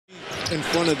in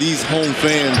front of these home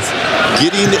fans,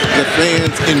 getting the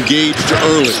fans engaged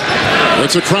early.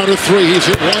 It's a crowd of three. He's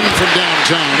hit one from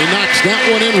downtown. He knocks that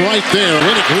one in right there.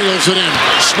 Riddick reels it in.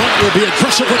 Smart will be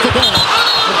aggressive with the ball.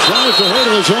 And tries to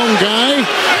hurdle his own guy.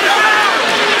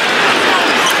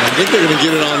 I think they're going to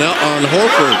get it on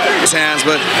Horford. His hands,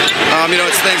 but you know,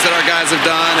 it's things that our guys have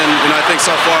done, and you know, I think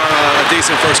so far a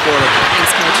decent first quarter.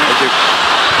 Thanks, Coach.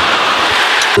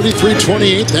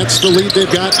 33-28, that's the lead they've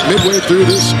got midway through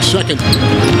this second.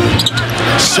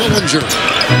 Sullinger.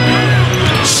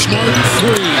 Smart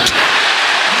three.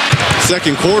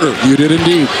 Second quarter. You did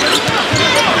indeed.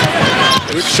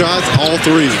 Good shots, all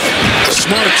three.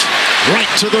 Smart, right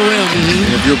to the rim.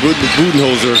 If you're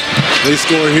Budenholzer, they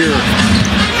score here.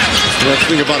 Let's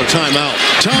think about a timeout.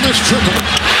 Thomas triple.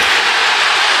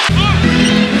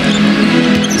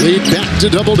 Lead back to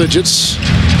double digits.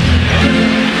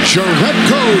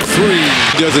 Jerebko three.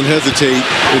 He doesn't hesitate.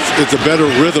 It's a better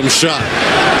rhythm shot.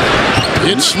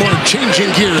 It's Smart,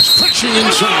 changing gears, flashing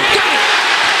inside. Got it!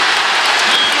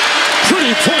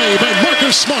 Pretty play by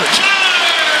Marcus Smart.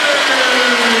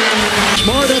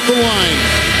 Smart at the line.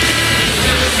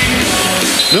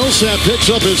 Millsap picks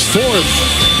up his fourth.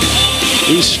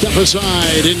 We step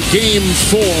aside in Game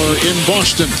 4 in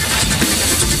Boston.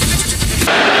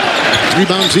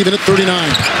 Rebounds even at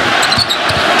 39.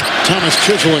 Thomas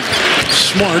chiseling.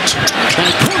 Smart by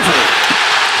Corver.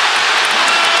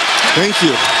 Thank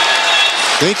you.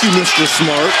 Thank you, Mr.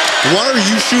 Smart. Why are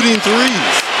you shooting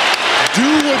threes? Do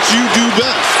what you do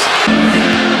best.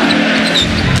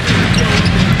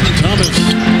 Thomas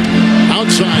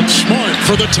outside. Smart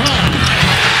for the top.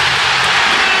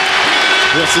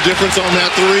 What's the difference on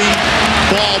that three?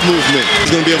 Ball movement.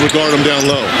 He's going to be able to guard him down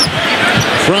low.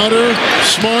 Crowder,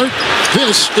 Smart.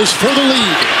 This is for the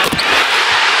lead.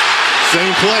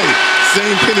 Same play,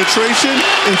 same penetration,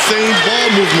 and same ball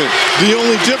movement. The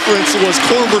only difference was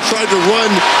Corver tried to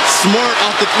run Smart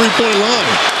off the three-point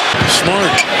line.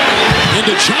 Smart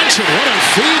into Johnson. What a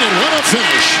feed and what a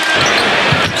finish.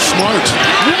 Smart.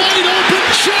 Wide open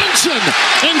Johnson.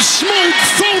 And Smart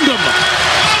found him.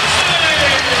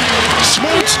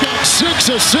 Smart's got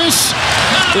 6 assists.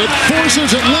 It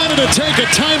forces Atlanta to take a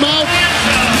timeout.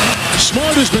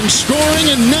 Smart has been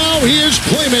scoring, and now he is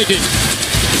playmaking.